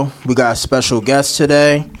We got a special guest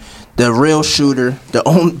today, the real shooter,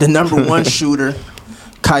 the number one shooter,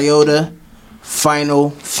 Coyote,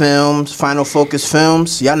 Final Focus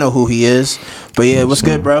Films. Y'all know who he is. But yeah, what's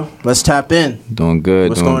good, bro? Let's tap in. Doing good.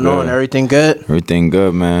 What's going on? Everything good? Everything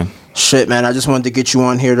good, man. Shit, man. I just wanted to get you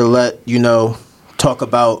on here to let you know, talk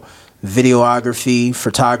about videography,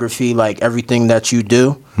 photography, like everything that you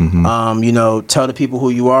do. Mm-hmm. Tell the people who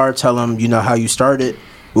you are. Tell them, how you started.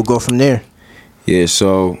 We'll go from there. Yeah,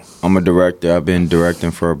 so I'm a director. I've been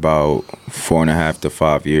directing for about 4.5 to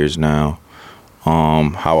 5 years now.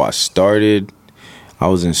 How I started, I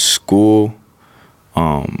was in school.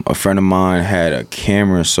 A friend of mine had a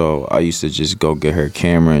camera, so I used to just go get her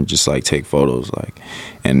camera and just like take photos.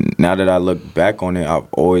 And now that I look back on it, I've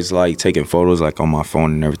always liked taking photos like on my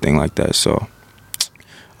phone and everything like that. So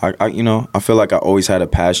I feel like I always had a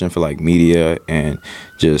passion for like media and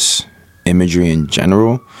just imagery in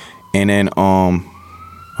general. And then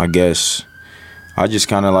I guess I just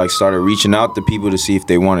kind of like started reaching out to people to see if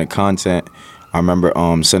they wanted content. I remember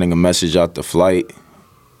sending a message out to Flight,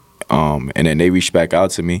 and then they reached back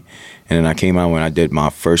out to me, and then I came out when I did my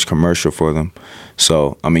first commercial for them.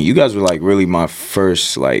 So I mean, you guys were like really my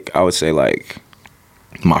first, like I would say like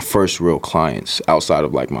my first real clients outside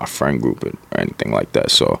of like my friend group or anything like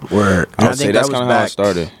that. So Word. I would say that's kind of how I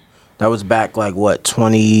started. That was back like what,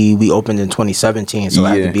 we opened in 2017, so it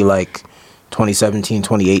had to be like 2017,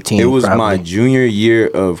 2018. It was probably my junior year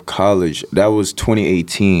of college. That was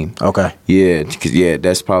 2018. Okay. Yeah,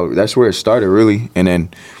 that's where it started really. And then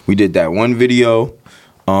we did that one video.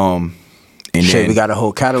 And Shit, then, we got a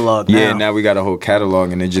whole catalog now. Yeah, now we got a whole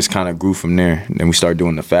catalog, and it just kind of grew from there. And then we started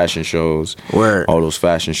doing the fashion shows. Word. All those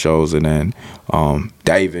fashion shows, and then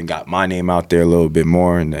that even got my name out there a little bit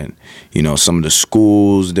more. And then, some of the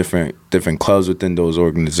schools, different clubs within those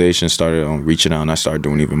organizations started reaching out, and I started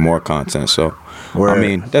doing even more content. So, Word. I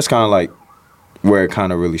mean, that's kind of like where it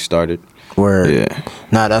kind of really started. Word. Yeah.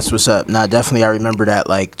 Nah, that's what's up. Nah, definitely I remember that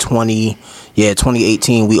like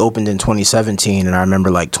 2018, we opened in 2017, and I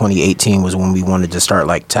remember like 2018 was when we wanted to start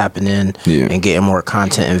like tapping in and getting more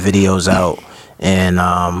content and videos out. And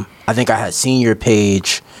I think I had seen your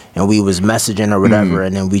page and we was messaging or whatever,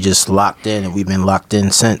 and then we just locked in, and we've been locked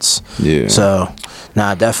in since. Yeah. So,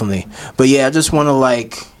 nah, definitely. But yeah, I just want to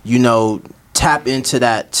like, tap into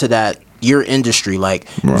that your industry, like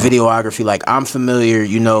videography. Like I'm familiar,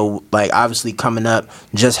 like obviously coming up,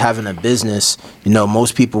 just having a business,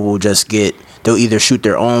 most people will just they'll either shoot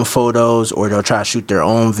their own photos or they'll try to shoot their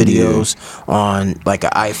own videos on like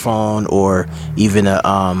an iPhone or even a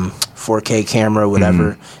 4K camera,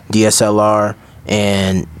 whatever, DSLR.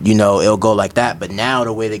 And it'll go like that. But now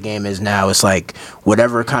the way the game is now, it's like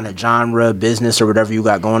whatever kind of genre, business, or whatever you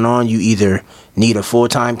got going on, you either need a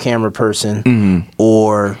full-time camera person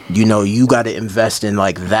or you got to invest in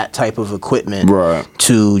like that type of equipment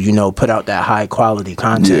to put out that high quality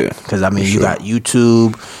content. Because I mean, you got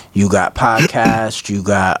YouTube, you got podcasts, you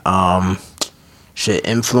got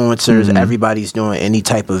influencers. Everybody's doing any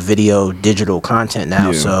type of video, digital content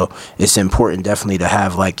now. So it's important definitely to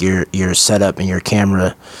have like your setup and your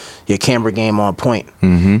camera game on point.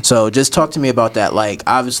 So just talk to me about that. Like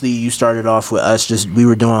obviously you started off with us, we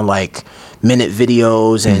were doing like minute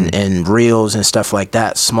videos and reels and stuff like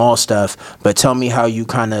that, small stuff. But tell me how you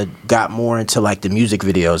kind of got more into like the music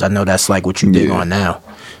videos. I know that's like what you dig on now.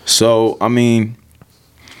 So I mean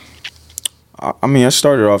I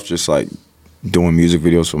started off just like doing music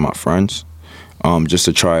videos for my friends, just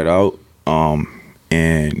to try it out.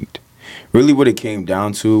 And really what it came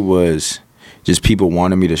down to was just people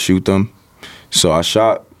wanted me to shoot them. So I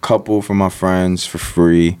shot a couple for my friends for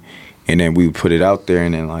free, and then we put it out there,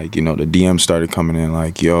 and then like, the DMs started coming in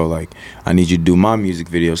like, yo, like I need you to do my music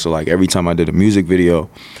video. So like every time I did a music video,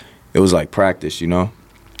 it was like practice,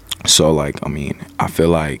 So like, I mean, I feel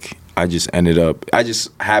like I just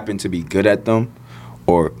happened to be good at them,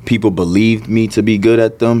 or people believed me to be good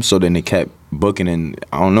at them, so then they kept booking, and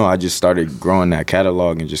I don't know, I just started growing that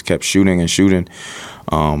catalog and just kept shooting.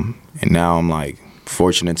 And now I'm like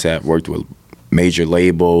fortunate to have worked with major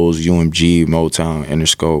labels, UMG, Motown,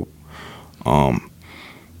 Interscope,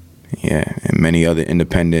 and many other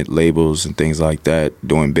independent labels and things like that,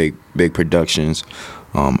 doing big productions.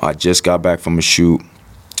 I just got back from a shoot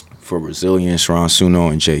for Resilience, Ron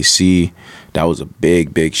Suno and JC. That was a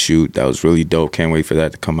big shoot. That was really dope. Can't wait for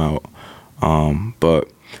that to come out. But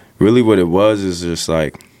really what it was is just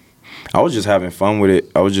like, I was just having fun with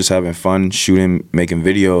it. I was just having fun shooting, making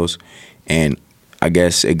videos, and I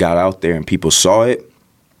guess it got out there and people saw it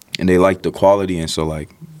and they liked the quality, and so like,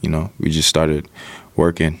 we just started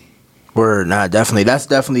working. Word, nah, definitely. That's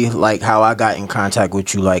definitely like how I got in contact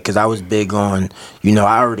with you, like, because I was big on,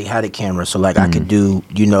 I already had a camera, so like I could do,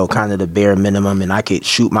 kind of the bare minimum, and I could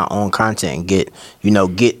shoot my own content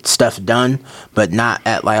and get stuff done, but not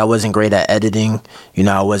at like I wasn't great at editing,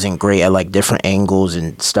 I wasn't great at like different angles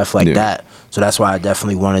and stuff like that. So that's why I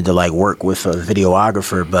definitely wanted to like work with a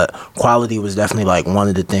videographer, but quality was definitely like one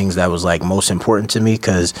of the things that was like most important to me,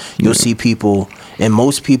 because you'll see people, and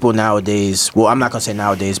most people nowadays, well, I'm not gonna say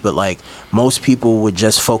nowadays, but like most people would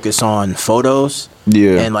just focus on photos,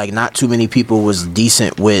 and like not too many people was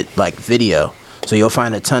decent with like video. So you'll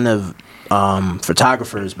find a ton of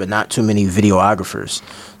photographers, but not too many videographers.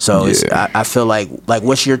 So I feel like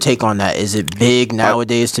what's your take on that? Is it big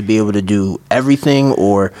nowadays to be able to do everything,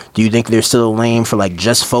 or do you think there's still a lane for like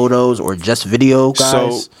just photos or just video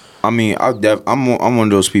guys? So I mean, I'm one of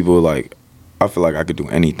those people, like, I feel like I could do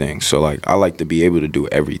anything. So like I like to be able to do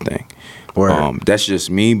everything. That's just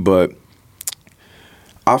me, but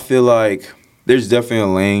I feel like there's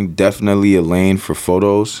definitely a lane for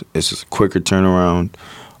photos. It's just a quicker turnaround.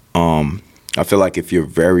 I feel like if you're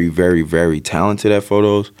very, very, very talented at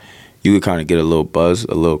photos, you could kind of get a little buzz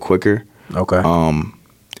a little quicker. Okay.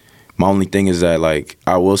 My only thing is that, like,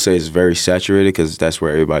 I will say it's very saturated, because that's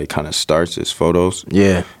where everybody kind of starts, is photos.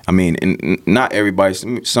 Yeah. I mean, and not everybody.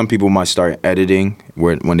 Some people might start editing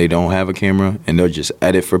when they don't have a camera, and they'll just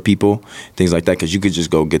edit for people, things like that, because you could just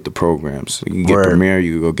go get the programs. You can get Premiere,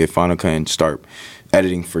 you could go get Final Cut and start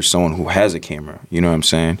editing for someone who has a camera. You know what I'm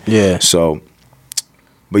saying? Yeah. So,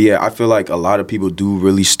 but yeah, I feel like a lot of people do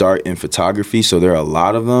really start in photography, so there are a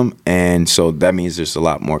lot of them, and so that means there's a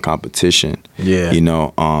lot more competition. Yeah.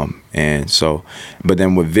 And so, but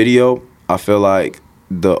then with video, I feel like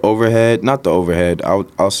I'll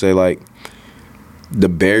say like the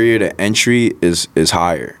barrier to entry is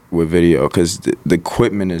higher with video, because the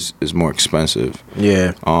equipment is more expensive.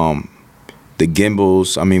 Yeah. The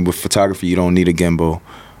gimbals, I mean, with photography, you don't need a gimbal.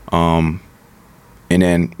 And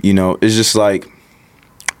then, it's just like,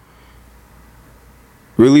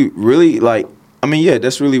 really, like, I mean, yeah,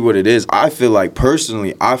 that's really what it is. I feel like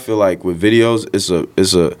personally, with videos,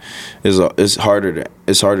 it's harder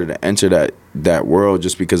to enter that world,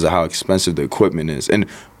 just because of how expensive the equipment is, and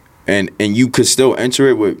you could still enter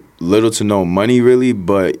it with little to no money, really.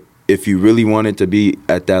 But if you really want it to be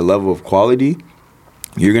at that level of quality,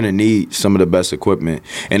 you're gonna need some of the best equipment.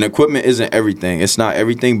 And equipment isn't everything. It's not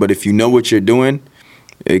everything, but if you know what you're doing,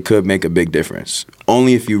 it could make a big difference.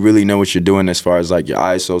 Only if you really know what you're doing, as far as like your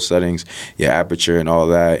ISO settings, your aperture and all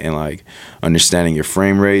that, and like understanding your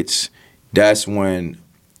frame rates. That's when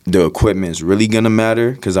the equipment is really gonna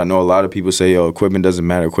matter. Because I know a lot of people say, equipment doesn't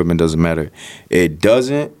matter. It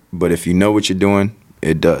doesn't, but if you know what you're doing,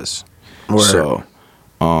 it does. Word. So,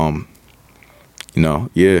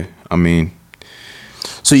 yeah, I mean.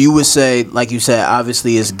 So you would say, like you said,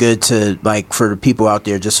 obviously it's good to, like, for the people out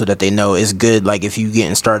there, just so that they know, it's good, like, if you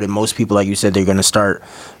getting started, most people, like you said, they're going to start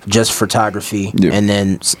just photography, and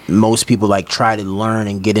then most people, like, try to learn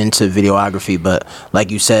and get into videography, but like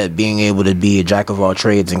you said, being able to be a jack of all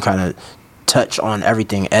trades and kind of touch on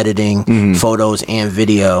everything, editing, photos, and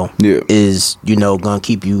video is, going to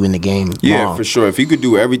keep you in the game long. For sure. If you could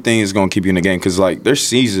do everything, it's going to keep you in the game, because, like, there's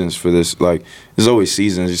seasons for this. Like, there's always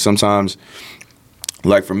seasons. Sometimes,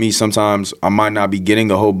 like, for me, sometimes I might not be getting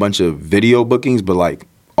a whole bunch of video bookings, but, like,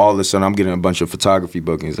 all of a sudden I'm getting a bunch of photography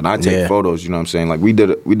bookings, and I take photos, you know what I'm saying? Like, we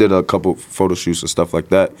did a couple photo shoots and stuff like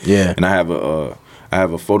that. Yeah. And I have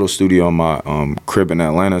a photo studio in my crib in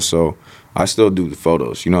Atlanta, so I still do the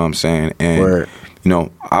photos, you know what I'm saying? And,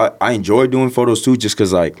 I enjoy doing photos, too, just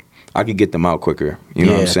because, like, I could get them out quicker, you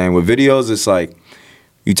know what I'm saying? With videos, it's like,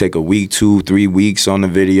 you take a week, 2-3 weeks on the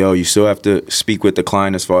video. You still have to speak with the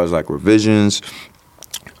client as far as, like, revisions.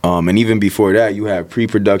 And even before that, you have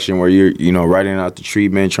pre-production where you're, writing out the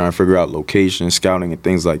treatment, trying to figure out location, scouting, and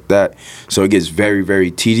things like that. So it gets very, very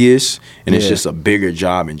tedious, and it's just a bigger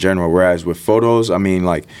job in general. Whereas with photos, I mean,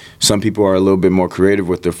 like, some people are a little bit more creative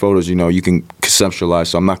with their photos. You can conceptualize.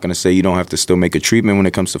 So I'm not going to say you don't have to still make a treatment when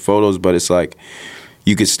it comes to photos, but it's like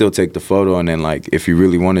you could still take the photo and then, like, if you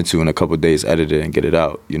really wanted to, in a couple of days, edit it and get it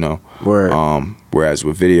out, Word. Whereas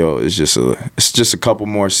with video, it's just a couple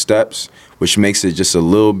more steps, which makes it just a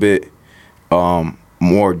little bit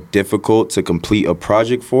more difficult to complete a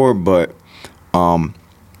project for. But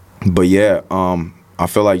yeah, I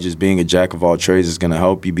feel like just being a jack of all trades is gonna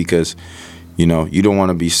help you, because you don't want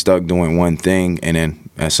to be stuck doing one thing and then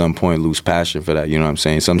at some point lose passion for that. You know what I'm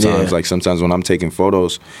saying? Sometimes when I'm taking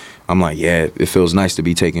photos, I'm like, yeah, it feels nice to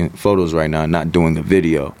be taking photos right now, not doing a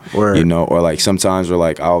video. Word. You know, or like sometimes we're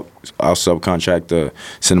like, I'll subcontract the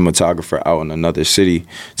cinematographer out in another city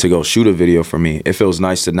to go shoot a video for me. It feels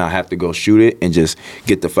nice to not have to go shoot it and just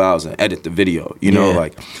get the files and edit the video. You know,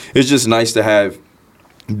 like it's just nice to have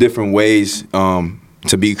different ways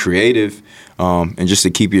to be creative. And just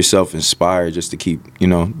to keep yourself inspired, just to keep, you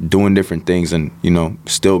know, doing different things and, you know,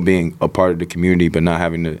 still being a part of the community, but not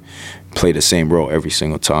having to play the same role every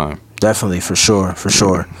single time. Definitely, for sure.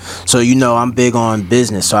 So, you know, I'm big on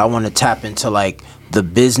business, so I want to tap into, like, the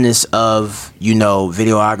business of, you know,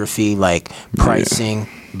 videography, like pricing,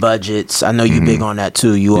 budgets. I know you big on that,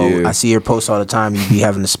 too. I see your posts all the time. You be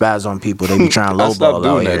having the spaz on people. They be trying to lowball out here. I stopped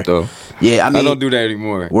doing that, though. Yeah, I mean, I don't do that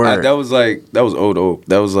anymore. That was old.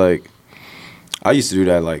 That was like, I used to do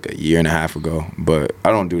that like a year and a half ago, but I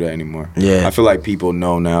don't do that anymore. Yeah. I feel like people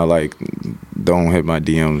know now, like, don't hit my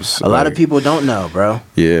DMs. A lot of people don't know, bro.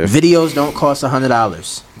 Yeah. Videos don't cost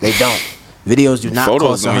 $100. They don't. Videos do not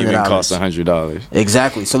Photos cost $100. Photos don't even cost $100.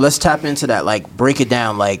 Exactly. So let's tap into that. Like, break it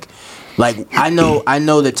down. Like I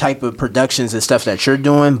know the type of productions and stuff that you're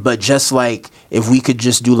doing, but just like if we could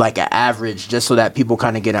just do like an average, just so that people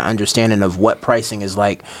kind of get an understanding of what pricing is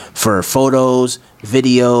like for photos,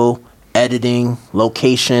 video, editing,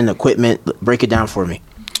 location, equipment. Break it down for me.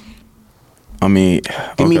 I mean,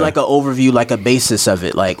 give me like an overview, like a basis of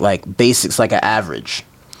it, like basics, like an average.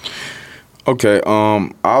 Okay,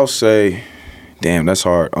 I'll say, damn, that's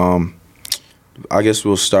hard. I guess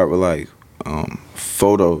we'll start with like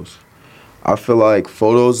photos. I feel like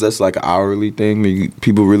photos, that's like an hourly thing.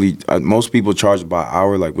 People really, most people charge by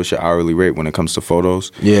hour. Like, what's your hourly rate when it comes to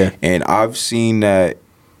photos? Yeah. And I've seen that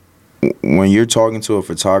when you're talking to a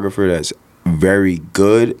photographer that's very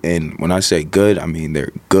good, and when I say good, I mean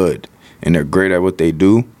they're good and they're great at what they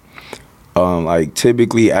do. Like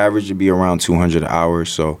typically, average would be around $200 an hour.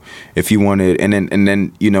 So if you wanted, and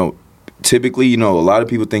then you know, typically, you know, a lot of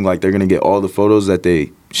people think like they're gonna get all the photos that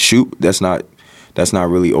they shoot. That's not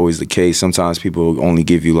really always the case. Sometimes people only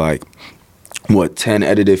give you like 10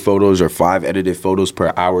 edited photos or 5 edited photos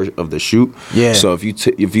per hour of the shoot. Yeah. So if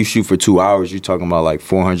you shoot for 2 hours, you're talking about like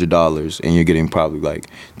 $400, and you're getting probably like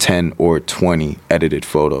 10 or 20 edited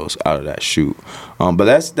photos out of that shoot. But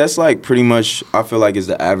that's like pretty much, I feel like, is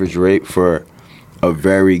the average rate for a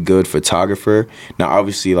very good photographer. Now,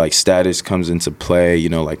 obviously, like status comes into play. You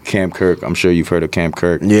know, like Cam Kirk. I'm sure you've heard of Cam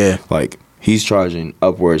Kirk. Yeah. Like, he's charging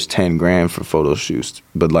upwards $10,000 for photo shoots.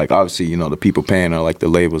 But like obviously, you know, the people paying are like the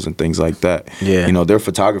labels and things like that. Yeah. You know, there are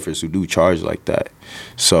photographers who do charge like that.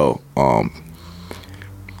 So,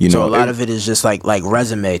 you know, a lot of it is just like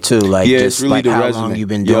resume too. Like, yeah, just it's really like the how resume. long you've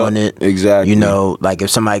been doing it. Exactly. You know, like if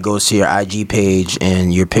somebody goes to your IG page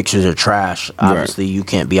and your pictures are trash, obviously you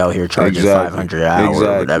can't be out here charging $500 an hour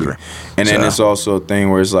or whatever. And then it's also a thing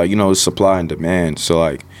where it's like, you know, it's supply and demand. So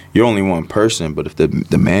like, you're only one person, but if the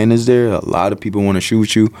demand is there, a lot of people want to shoot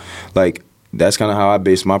with you. Like, that's kind of how I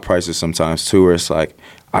base my prices sometimes too, where it's like,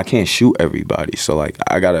 I can't shoot everybody. So like,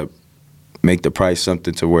 I got to make the price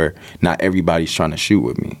something to where not everybody's trying to shoot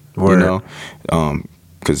with me. Word. You know?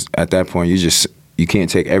 Because at that point, you can't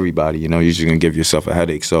take everybody, you know? You're just going to give yourself a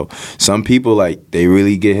headache. So some people, like, they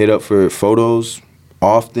really get hit up for photos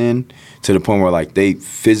often, to the point where like they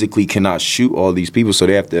physically cannot shoot all these people, so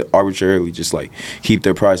they have to arbitrarily just like keep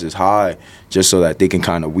their prices high just so that they can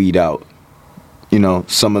kind of weed out, you know,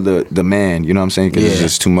 some of the demand. You know what I'm saying? Because it's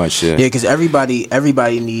just too much. Yeah, because everybody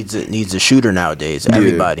needs a shooter nowadays.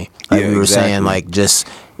 Everybody, like we were saying, like just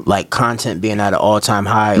like content being at an all-time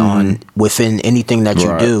high on within anything that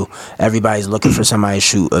you do. Everybody's looking for somebody to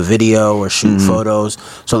shoot a video or shoot photos.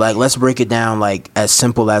 So like, let's break it down like as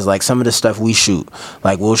simple as like some of the stuff we shoot.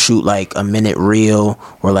 Like we'll shoot like a minute reel,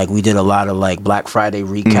 or like we did a lot of like Black Friday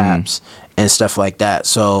recaps and stuff like that.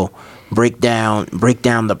 So break down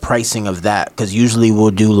the pricing of that, because usually we'll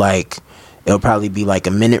do like, it'll probably be like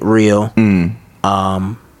a minute reel,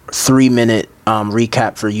 3-minute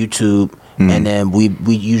recap for YouTube. And then we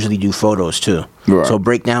usually do photos too. Right. So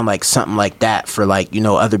break down like something like that for like, you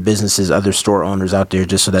know, other businesses, other store owners out there,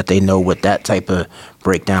 just so that they know what that type of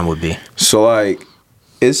breakdown would be. So like,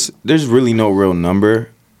 there's really no real number.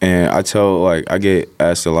 And I get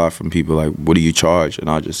asked a lot from people like, what do you charge? And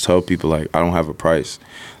I'll just tell people like, I don't have a price.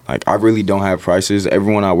 Like, I really don't have prices.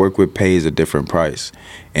 Everyone I work with pays a different price.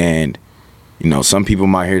 And you know, some people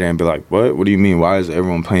might hear that and be like, what? What do you mean? Why is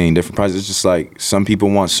everyone paying different prices? It's just like, some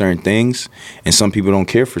people want certain things and some people don't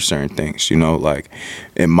care for certain things, you know? Like,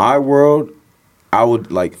 in my world, I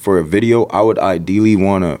would, like, for a video, I would ideally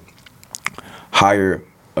want to hire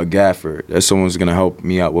a gaffer. That's someone who's going to help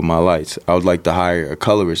me out with my lights. I would like to hire a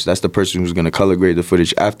colorist. That's the person who's going to color grade the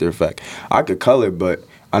footage after effect. I could color, but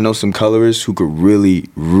I know some colorists who could really,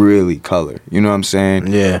 really color. You know what I'm saying?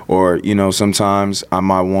 Yeah. Or, you know, sometimes I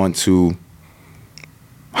might want to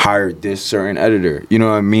hire this certain editor. You know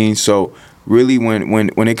what I mean? So really,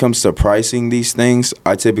 when it comes to pricing these things,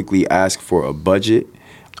 I typically ask for a budget.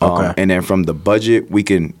 Okay. And then from the budget, we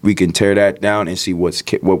can tear that down and see what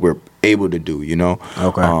we're able to do, you know?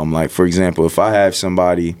 Okay. Like, for example, if I have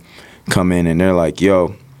somebody come in and they're like,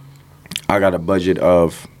 yo, I got a budget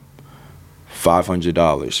of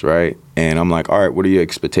 $500, right? And I'm like, all right, what are your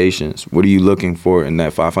expectations? What are you looking for in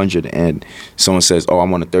that 500? And someone says, oh, I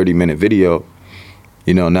want a 30-minute video.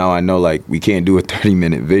 You know, now I know, like, we can't do a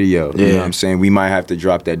 30-minute video. Yeah. You know what I'm saying? We might have to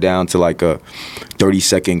drop that down to, like, a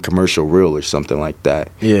 30-second commercial reel or something like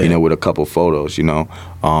that. Yeah. You know, with a couple photos, you know?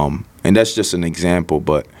 And that's just an example.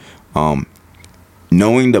 But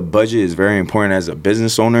knowing the budget is very important as a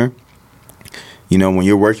business owner. You know, when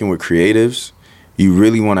you're working with creatives, you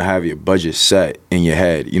really want to have your budget set in your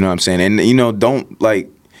head. You know what I'm saying? And, you know, don't, like,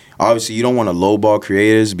 obviously you don't want to lowball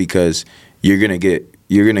creators because you're going to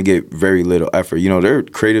get very little effort. You know, there are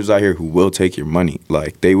creatives out here who will take your money.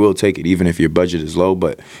 Like, they will take it even if your budget is low,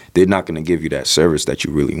 but they're not going to give you that service that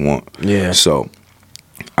you really want. Yeah. So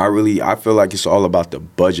I feel like it's all about the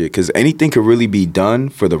budget, because anything could really be done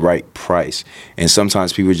for the right price. And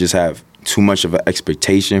sometimes people just have too much of an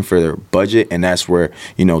expectation for their budget, and that's where,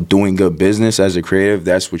 you know, doing good business as a creative,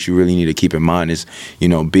 that's what you really need to keep in mind is, you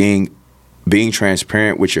know, being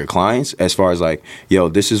transparent with your clients as far as like, yo,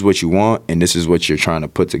 this is what you want and this is what you're trying to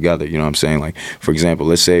put together. You know what I'm saying? Like, for example,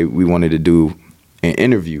 let's say we wanted to do an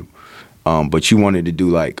interview, but you wanted to do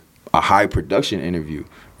like a high production interview,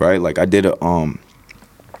 right? Like I did a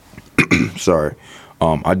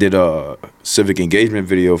I did a civic engagement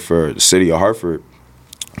video for the city of Hartford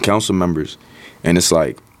council members, and it's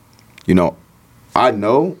like, you know, I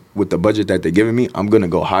know with the budget that they're giving me, I'm going to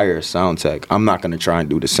go hire a sound tech. I'm not going to try and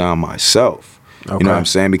do the sound myself. Okay. You know what I'm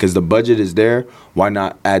saying? Because the budget is there. Why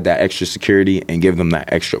not add that extra security and give them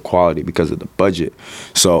that extra quality because of the budget?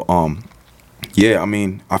 So, yeah, I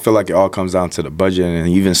mean, I feel like it all comes down to the budget. And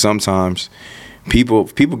even sometimes people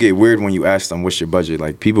get weird when you ask them, what's your budget?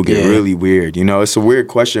 Like, people get really weird. You know, it's a weird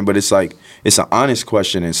question, but it's like, it's an honest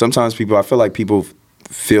question. And sometimes I feel like people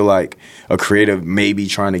feel like a creative may be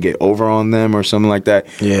trying to get over on them or something like that.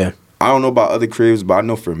 Yeah. I don't know about other creatives, but I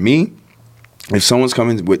know for me, if someone's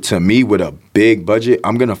coming to me with a big budget,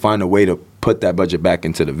 I'm going to find a way to put that budget back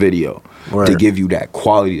into the video to give you that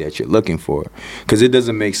quality that you're looking for. Because it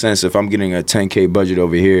doesn't make sense if I'm getting a $10K budget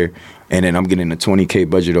over here and then I'm getting a $20K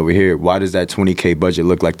budget over here. Why does that $20K budget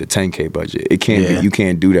look like the $10K budget? It can't be. You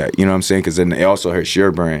can't do that. You know what I'm saying? Because then it also hurts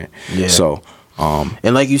your brand. Yeah. So,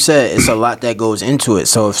 and like you said, it's a lot that goes into it.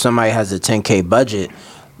 So if somebody has a 10K budget,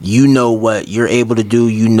 you know what you're able to do.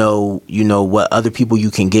 You know what other people you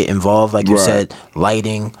can get involved. Like you said,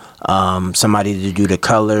 lighting, somebody to do the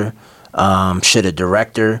color, a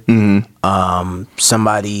director,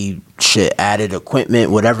 somebody should added equipment,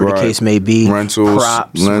 whatever the case may be. Rentals,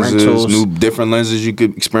 props, lenses, new different lenses you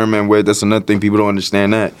could experiment with. That's another thing, people don't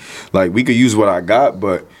understand that. Like, we could use what I got,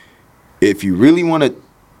 but if you really want to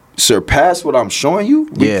surpass what I'm showing you,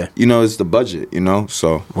 you know, it's the budget, you know.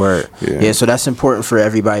 So so that's important for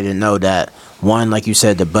everybody to know, that one, like you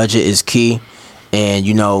said, the budget is key. And,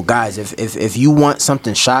 you know, guys, if you want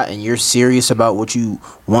something shot and you're serious about what you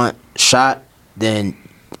want shot, then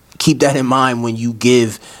keep that in mind when you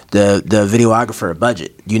give the videographer a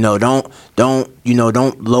budget. You know, don't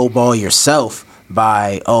lowball yourself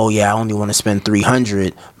by, oh yeah, I only want to spend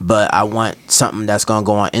 $300, but I want something that's gonna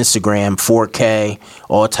go on Instagram, 4K,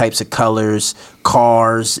 all types of colors,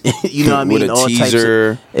 cars, you know what I mean? With a all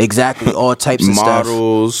teaser, all types of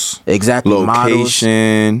models, stuff. Exactly,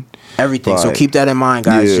 location, models, everything. So keep that in mind,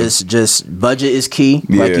 guys. Just budget is key,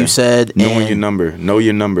 like you said. Know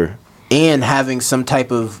your number, and having some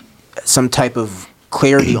type of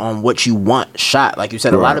clarity on what you want shot. Like you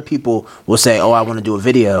said, a lot of people will say, oh, I want to do a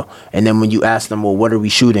video, and then when you ask them, well, what are we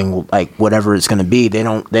shooting, like whatever it's going to be, they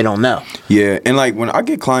don't know. Yeah. And like, when I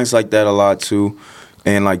get clients like that a lot too,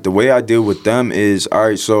 and like the way I deal with them is, all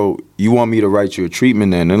right, so you want me to write you a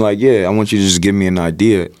treatment then? And like, yeah, I want you to just give me an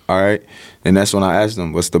idea, all right? And that's when I ask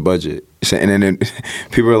them, what's the budget? And then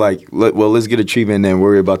people are like, well, let's get a treatment and then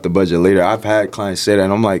worry about the budget later. I've had clients say that,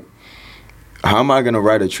 and I'm like, how am I going to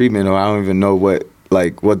write a treatment, or I don't even know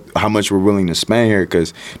how much we're willing to spend here,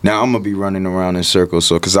 because now I'm gonna be running around in circles.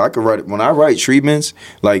 So, because I could write, when I write treatments,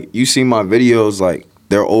 like you see my videos, like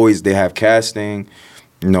they have casting,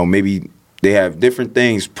 you know, maybe they have different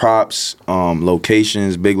things, props,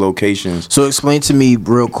 locations, big locations. So explain to me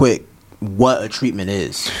real quick what a treatment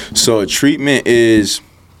is. So a treatment is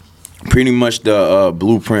pretty much the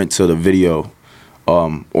blueprint to the video.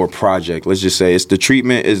 or project. Let's just say the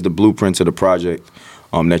treatment is the blueprint to the project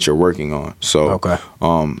that you're working on. So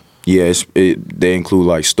yeah, they include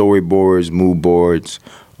like storyboards, mood boards,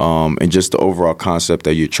 and just the overall concept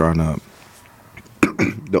that you're trying to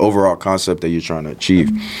achieve.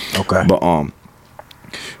 Okay.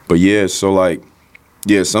 But yeah, so like,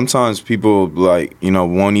 yeah, sometimes people like,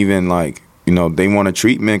 won't even like, they want a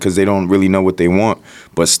treatment because they don't really know what they want,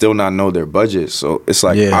 but still not know their budget. So it's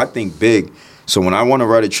like, I think big. So when I want to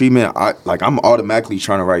write a treatment, I'm automatically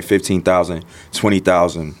trying to write $15,000,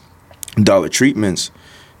 $20,000 treatments,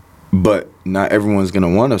 but not everyone's going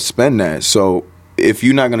to want to spend that. So if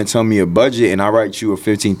you're not going to tell me a budget and I write you a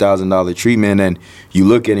 $15,000 treatment and you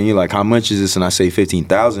look at it and you're like, how much is this? And I say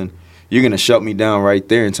 $15,000, you're going to shut me down right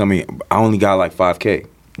there and tell me I only got like $5K.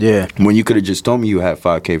 Yeah. When you could have just told me you had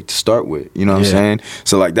 $5K to start with. You know what I'm saying?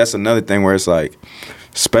 So like, that's another thing where it's like,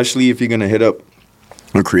 especially if you're going to hit up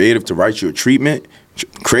a creative to write you a treatment,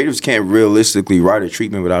 creatives can't realistically write a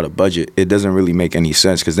treatment without a budget. It doesn't really make any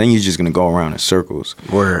sense because then you're just going to go around in circles.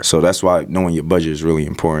 Word. So that's why knowing your budget is really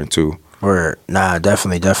important too. Word. Nah,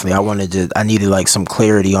 definitely. I needed like some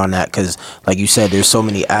clarity on that because like you said, there's so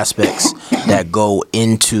many aspects that go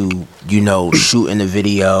into, shooting the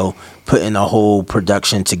video, putting a whole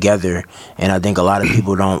production together. And I think a lot of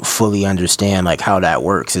people don't fully understand like how that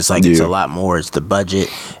works. It's like, it's a lot more. It's the budget.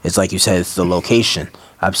 It's like you said, it's the location.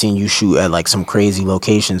 I've seen you shoot at like some crazy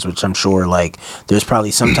locations, which I'm sure like there's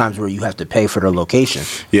probably sometimes where you have to pay for the location.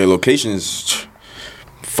 Yeah, locations,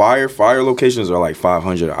 fire locations are like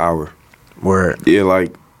 $500 an hour. Word. Yeah,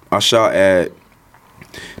 like I shot at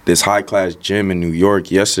this high class gym in New York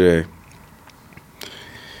yesterday.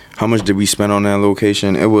 How much did we spend on that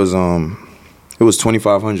location? It was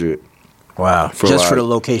 $2,500. Wow. For the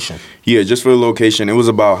location. Yeah, just for the location. It was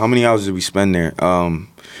about, how many hours did we spend there?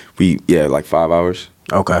 Like 5 hours.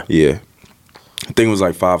 Okay. Yeah. I think it was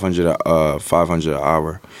like $500 an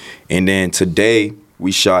hour. And then today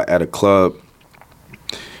we shot at a club.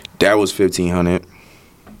 That was $1,500.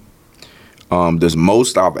 The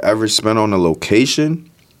most I've ever spent on a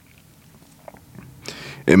location,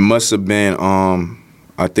 it must have been,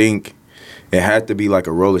 I think it had to be like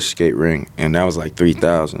a roller skate ring, and that was like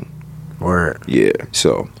 $3,000. Word. Yeah,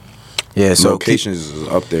 so locations is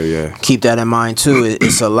up there, yeah. Keep that in mind too.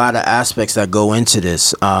 It's a lot of aspects that go into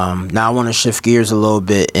this. Now I want to shift gears a little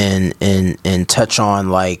bit and touch on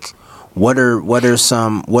like what are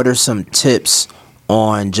some tips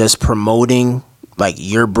on just promoting like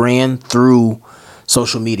your brand through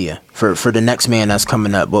social media for the next man that's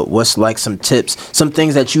coming up. But what's like some tips, some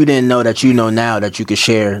things that you didn't know that you know now that you could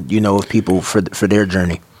share, with people for their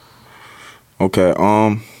journey? Okay.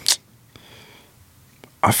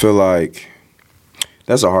 I feel like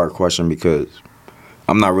that's a hard question because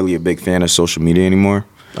I'm not really a big fan of social media anymore.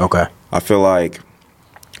 Okay. I feel like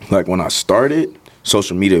when I started,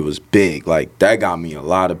 social media was big. Like that got me a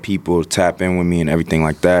lot of people to tap in with me and everything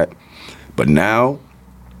like that. But now,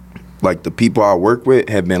 like the people I work with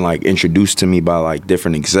have been like introduced to me by like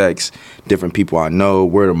different execs, different people I know,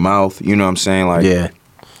 word of mouth. You know what I'm saying? Like, yeah.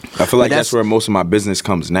 I feel like that's where most of my business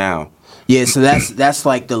comes now. Yeah, so that's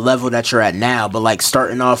like the level that you're at now. But like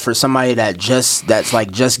starting off for somebody that's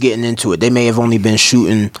like just getting into it, they may have only been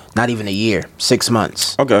shooting not even a year, 6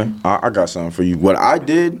 months. Okay, I got something for you. What I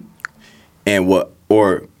did, and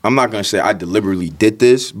I'm not gonna say I deliberately did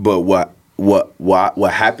this, but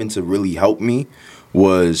what happened to really help me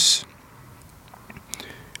was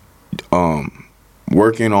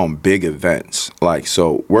working on big events. Like,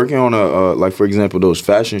 so working on like for example those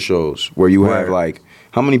fashion shows where you have like,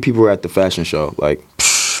 how many people were at the fashion show? Like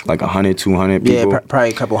 100, 200 people? Yeah, probably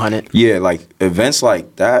a couple hundred. Yeah, like events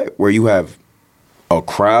like that where you have a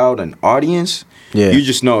crowd, an audience. Yeah. You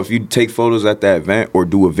just know if you take photos at that event or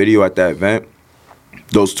do a video at that event,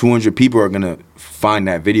 those 200 people are going to find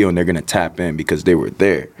that video and they're going to tap in because they were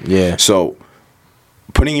there. Yeah. So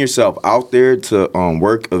putting yourself out there to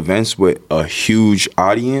work events with a huge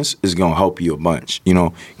audience is going to help you a bunch.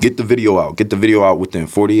 Get the video out. Get the video out within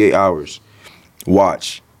 48 hours.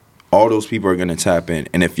 Watch. All those people are going to tap in.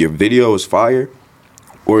 And if your video is fire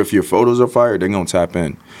or if your photos are fire, they're going to tap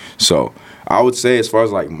in. So I would say as far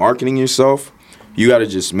as like marketing yourself, you got to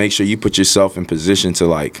just make sure you put yourself in position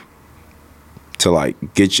to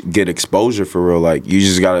get exposure for real. Like you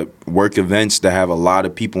just got to work events that have a lot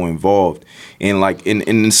of people involved. And like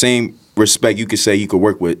in the same respect, you could say you could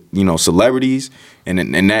work with, celebrities and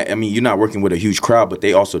that, I mean, you're not working with a huge crowd, but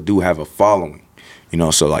they also do have a following.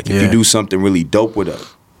 So like if you do something really dope with a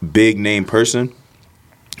big name person,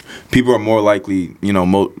 people are more likely,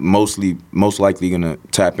 most likely gonna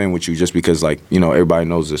tap in with you just because like, everybody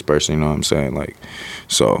knows this person, you know what I'm saying? Like,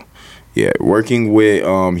 so Yeah, working with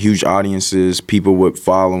huge audiences, people with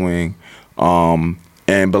following, but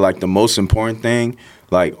like the most important thing,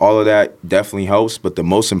 like all of that definitely helps, but the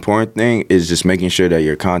most important thing is just making sure that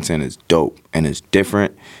your content is dope and it's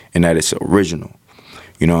different and that it's original.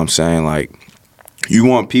 You know what I'm saying? Like, you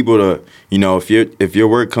want people to, you know, if your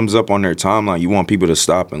work comes up on their timeline, you want people to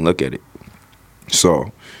stop and look at it.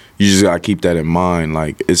 So you just gotta keep that in mind.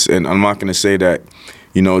 Like, and I'm not gonna say that,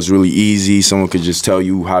 you know, it's really easy. Someone could just tell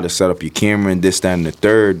you how to set up your camera and this, that, and the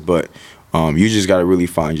third. But you just got to really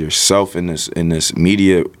find yourself in this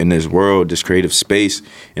media, in this world, this creative space,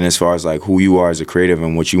 and as far as like who you are as a creative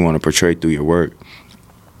and what you want to portray through your work,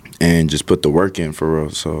 and just put the work in for real.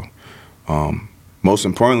 So most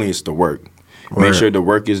importantly, it's the work. Word. Make sure the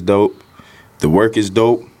work is dope. The work is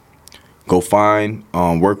dope. Go find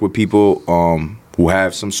work with people who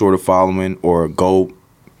have some sort of following, or go,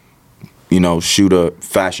 you know, shoot a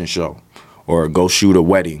fashion show, or go shoot a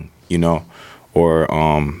wedding, you know, or,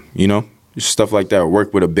 you know, stuff like that, or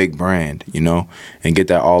work with a big brand, you know, and get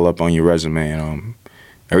that all up on your resume. And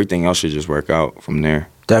everything else should just work out from there.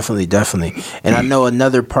 Definitely. And I know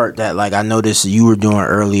another part that, like, I noticed you were doing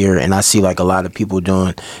earlier, and I see, like, a lot of people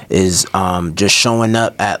doing, is just showing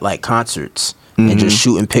up at, like, concerts. And just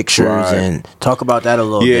shooting pictures. Right. And talk about that a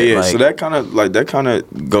little bit. Yeah. Like, so that kind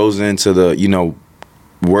of goes into the, you know,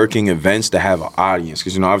 working events to have an audience,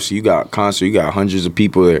 because, you know, obviously you got concert, you got hundreds of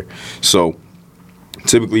people there. So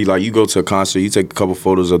typically, like, you go to a concert, you take a couple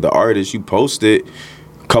photos of the artist, you post it,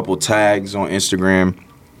 a couple tags on Instagram.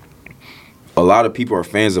 A lot of people are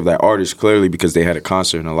fans of that artist, clearly, because they had a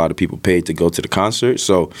concert, and a lot of people paid to go to the concert.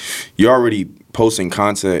 So you're already posting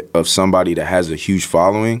content of somebody that has a huge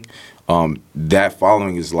following. That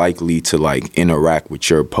following is likely to, like, interact with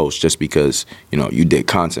your post just because, you know, you did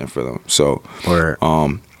content for them. So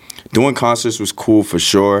doing concerts was cool for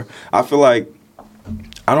sure. I feel like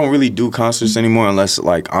I don't really do concerts anymore unless,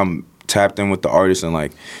 like, I'm tapped in with the artist and,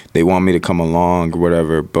 like, they want me to come along or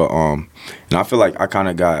whatever. But and I feel like I kind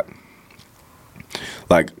of got,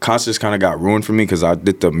 like, concerts kind of got ruined for me because I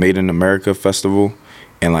did the Made in America festival,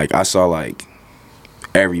 and, like, I saw, like,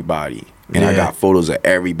 everybody. And I got photos of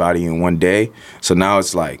everybody in one day. So now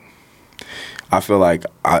it's like, I feel like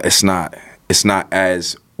it's not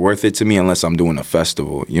as worth it to me unless I'm doing a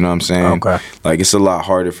festival. You know what I'm saying? Okay. Like, it's a lot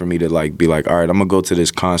harder for me to, like, be like, all right, I'm going to go to this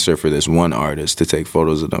concert for this one artist to take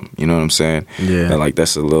photos of them. You know what I'm saying? Yeah. And, like,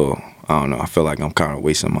 that's a little, I don't know, I feel like I'm kind of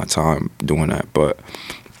wasting my time doing that. But,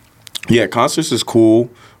 yeah, concerts is cool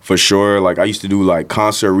for sure. Like, I used to do, like,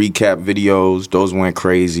 concert recap videos. Those went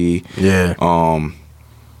crazy. Yeah.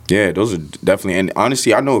 Yeah, those are definitely, and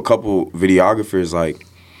honestly, I know a couple videographers, like,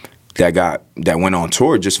 that went on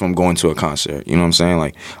tour just from going to a concert. You know what I'm saying?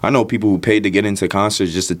 Like, I know people who paid to get into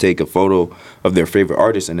concerts just to take a photo of their favorite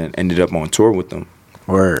artist and then ended up on tour with them.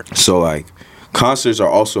 Word. So, like, concerts are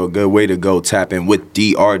also a good way to go tap in with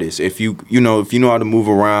the artist. If you know how to move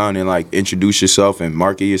around and, like, introduce yourself and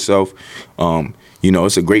market yourself, you know,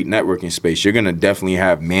 it's a great networking space. You're going to definitely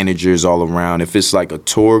have managers all around. If it's like a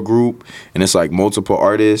tour group and it's like multiple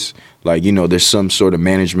artists, like, you know, there's some sort of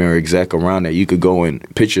management or exec around that you could go and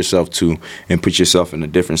pitch yourself to and put yourself in a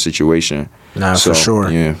different situation. Nah, so, for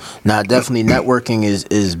sure. Yeah. Nah, definitely networking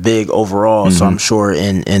is big overall. Mm-hmm. So I'm sure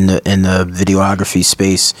in the videography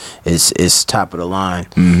space is top of the line.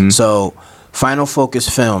 Mm-hmm. So Final Focus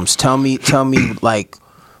Films, tell me like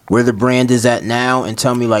where the brand is at now, and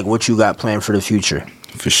tell me, like, what you got planned for the future.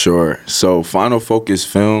 For sure. So Final Focus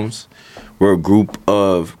Films, we're a group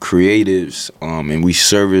of creatives, and we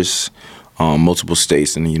service multiple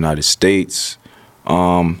states in the United States.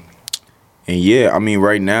 And yeah, I mean,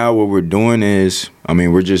 right now what we're doing is, I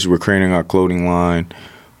mean, we're creating our clothing line.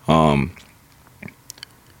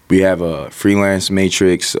 We have a freelance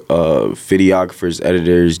matrix of videographers,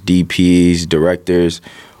 editors, DPs, directors,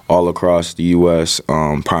 all across the U.S.,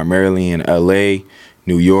 primarily in L.A.,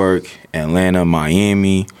 New York, Atlanta,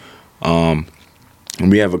 Miami. And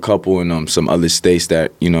we have a couple in some other states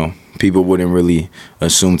that, you know, people wouldn't really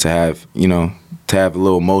assume to have, you know, to have a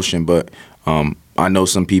little motion. But I know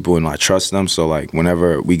some people and I trust them. So, like,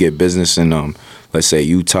 whenever we get business in, let's say,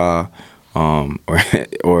 Utah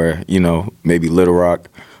or, you know, maybe Little Rock,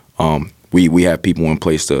 we have people in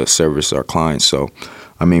place to service our clients. So,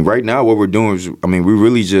 I mean, right now what we're doing is, I mean, we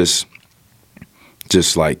really just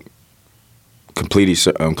like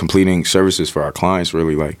completing services for our clients,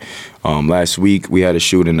 really. Like, last week we had a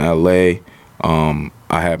shoot in L.A. I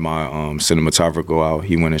had my cinematographer go out.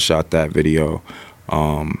 He went and shot that video.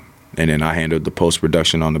 And then I handled the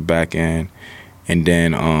post-production on the back end. And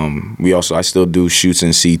then I still do shoots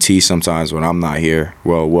in CT sometimes when I'm not here.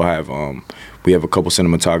 Well, we'll have We have a couple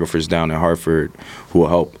cinematographers down in Hartford who will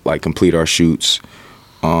help like complete our shoots.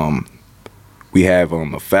 We have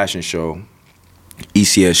a fashion show,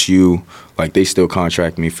 ECSU. Like they still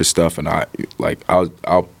contract me for stuff, and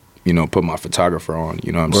I'll you know, put my photographer on.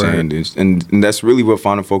 You know what I'm saying? And that's really what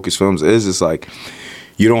Final Focus Films is. It's like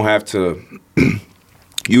you don't have to.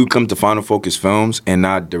 You come to Final Focus Films and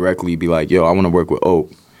not directly be like, yo, I want to work with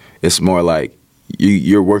Oak. It's more like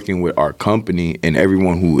you're working with our company, and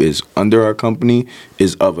everyone who is under our company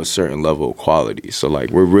is of a certain level of quality. So,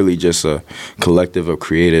 like, we're really just a collective of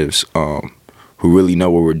creatives who really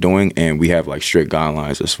know what we're doing, and we have, like, strict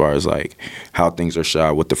guidelines as far as, like, how things are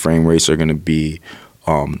shot, what the frame rates are going to be,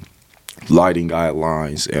 lighting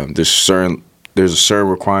guidelines. And there's a certain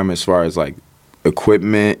requirement as far as, like,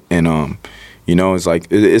 equipment and you know, it's like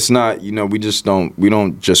it's not, you know, we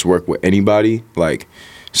don't just work with anybody. Like,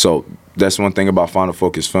 so that's one thing about Final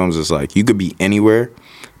Focus Films is like you could be anywhere,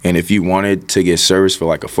 and if you wanted to get service for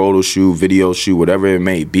like a photo shoot, video shoot, whatever it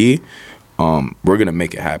may be, we're gonna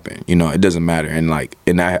make it happen. You know, it doesn't matter. And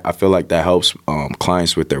I feel like that helps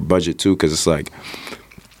clients with their budget too, because it's like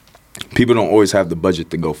people don't always have the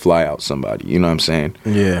budget to go fly out somebody. You know what I'm saying?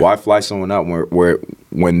 Yeah. Why fly someone out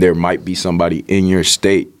when there might be somebody in your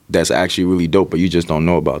state that's actually really dope, but you just don't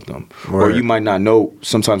know about them. Right. Or you might not know.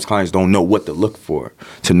 Sometimes clients don't know what to look for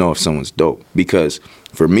to know if someone's dope. Because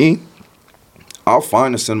for me, I'll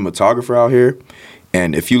find a cinematographer out here,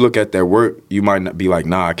 and if you look at their work, you might not be like,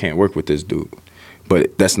 nah, I can't work with this dude.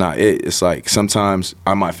 But that's not it. It's like sometimes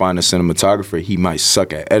I might find a cinematographer, he might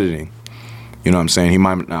suck at editing. You know what I'm saying? He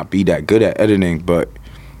might not be that good at editing, but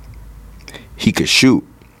he could shoot.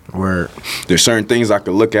 Word. There's certain things I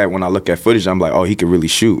could look at when I look at footage. I'm like, oh, he could really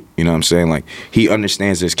shoot. You know what I'm saying? Like, he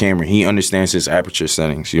understands his camera. He understands his aperture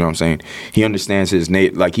settings. You know what I'm saying? He understands his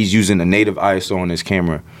like he's using a native ISO on his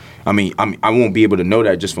camera. I mean, I won't be able to know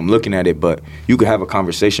that just from looking at it, but you could have a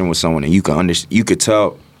conversation with someone and you could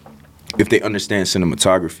tell if they understand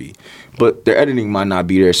cinematography. But their editing might not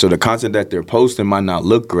be there, so the content that they're posting might not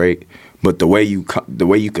look great. But the way you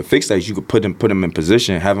could fix that is you could put them in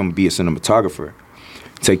position, have them be a cinematographer.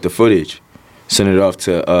 Take the footage, send it off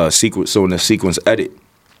to someone in a sequence edit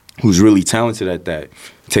who's really talented at that.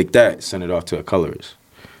 Take that, send it off to a colorist.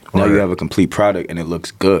 Now you have a complete product and it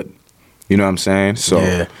looks good. You know what I'm saying? So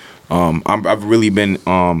yeah. I've really been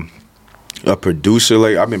a producer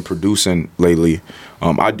lately. I've been producing lately.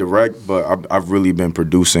 I direct, but I've really been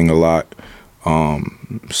producing a lot.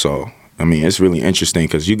 So, I mean, it's really interesting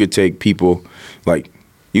because you could take people, like,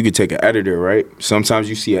 you could take an editor, right? Sometimes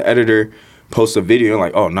you see an editor post a video and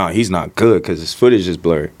like, oh, nah, he's not good because his footage is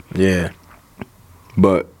blurry. Yeah.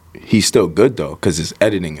 But he's still good, though, because his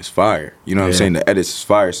editing is fire. You know what I'm saying? The edits is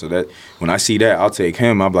fire. So that when I see that, I'll take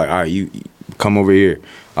him. I'm like, all right, you come over here.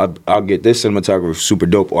 I'll get this cinematographer super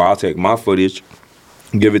dope, or I'll take my footage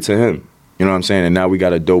and give it to him. You know what I'm saying? And now we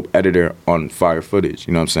got a dope editor on fire footage.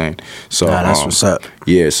 You know what I'm saying? So that's what's up.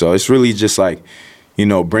 Yeah, so it's really just like, you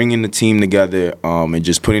know, bringing the team together and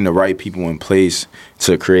just putting the right people in place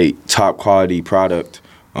to create top quality product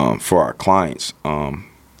for our clients.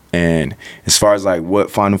 And as far as like what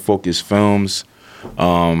Final Focus Films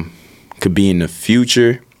could be in the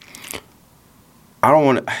future,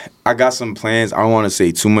 I got some plans. I don't want to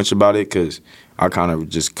say too much about it because I kind of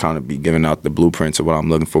be giving out the blueprints of what I'm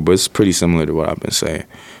looking for. But it's pretty similar to what I've been saying,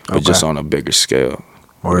 but just on a bigger scale.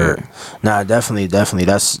 Word. Yeah. Nah, definitely.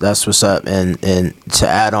 That's what's up. And to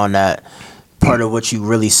add on that, part of what you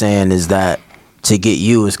really saying is that to get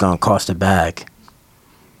you, it's gonna cost a bag.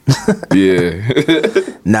 Yeah.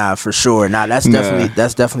 Nah, for sure. Nah, that's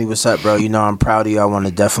definitely what's up, bro. You know, I'm proud of you. I want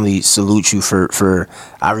to definitely salute you for.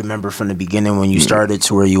 I remember from the beginning when you started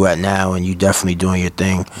to where you at now, and you definitely doing your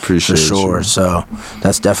thing. Appreciate for sure. You. So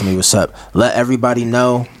that's definitely what's up. Let everybody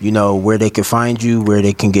know, you know, where they can find you, where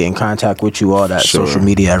they can get in contact with you, all that, social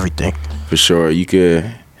media, everything. For sure. You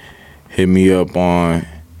could hit me up on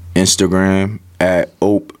Instagram at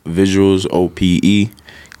Ope Visuals, OPE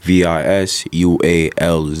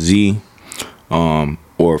VISUALZ,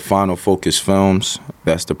 or Final Focus Films.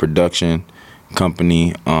 That's the production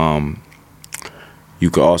company. You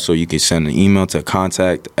can send an email to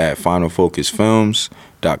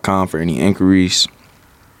contact@finalfocusfilms.com for any inquiries.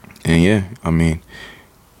 And yeah, I mean,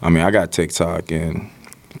 I got TikTok and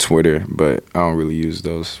Twitter, but I don't really use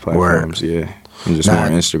those platforms. Word. Yeah, I'm just more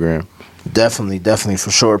on Instagram. Definitely,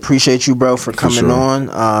 for sure. Appreciate you, bro, for coming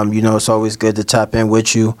on. You know, it's always good to tap in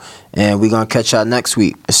with you. And we're going to catch y'all next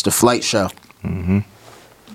week. It's the Flight Show. Mm-hmm.